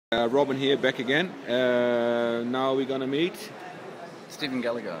Robin here, back again. Now we're gonna meet Stephen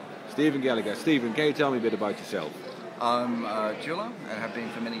Gallagher. Stephen Gallagher. Stephen, can you tell me a bit about yourself? I'm a jeweller and have been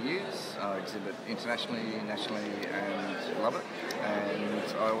for many years. I exhibit internationally, nationally, and love it. And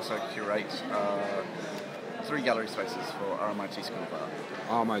I also curate 3 gallery spaces for RMIT School of Art.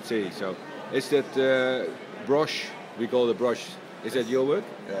 RMIT. So, is that brush? We call it brush. Is that your work?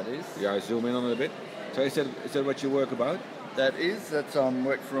 That is. Yeah, I zoom in on it a bit. So, is that what you work about? That's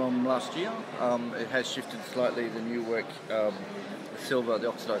work from last year. It has shifted slightly. The new work, silver, the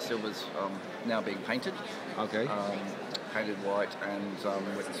oxidized silver's now being painted. Okay. Painted white and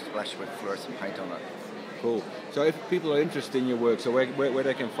with a splash with fluorescent paint on it. Cool. So if people are interested in your work, so where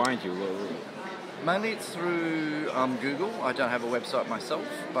they can find you? Mainly it's through Google. I don't have a website myself,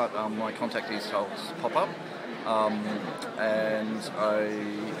 but my contact details pop up.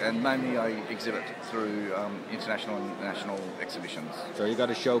 And mainly I exhibit through international and national exhibitions. So you got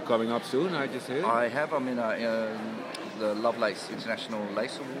a show coming up soon, I just heard? I have. I'm in the Lovelace International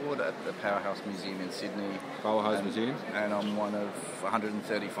Lace Award at the Powerhouse Museum in Sydney. Powerhouse Museum? And I'm one of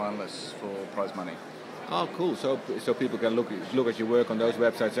 130 finalists for prize money. Oh, cool. So people can look at your work on those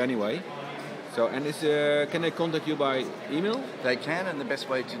websites anyway. So, and can they contact you by email? They can, and the best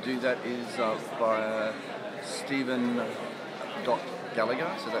way to do that is via Stephen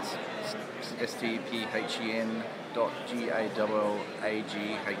Gallagher, so that's STPHEN GALLAGHER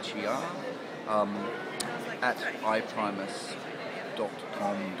at iprimus.com.au.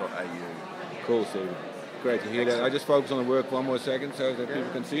 Cool, Stephen. Great to hear that. I just focus on the work one more second so that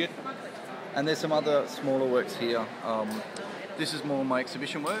people can see it. And there's some other smaller works here. This is more my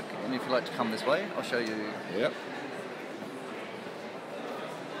exhibition work, and if you'd like to come this way, I'll show you. Yep.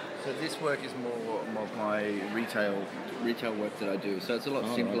 So this work is more of my retail work that I do. So it's a lot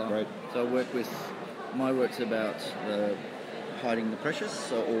simpler. Right, so my work's about hiding the precious.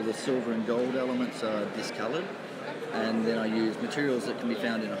 So all the silver and gold elements are discoloured, and then I use materials that can be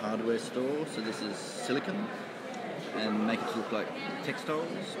found in a hardware store. So this is silicon, and make it to look like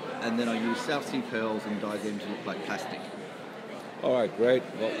textiles. And then I use South Sea pearls and dye them to look like plastic. All right, great.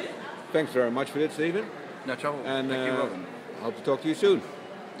 Well, thanks very much for that, Stephen. No trouble. And thank you, Robin. I hope to talk to you soon.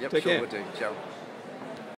 Yep, Take sure care. will do. Ciao.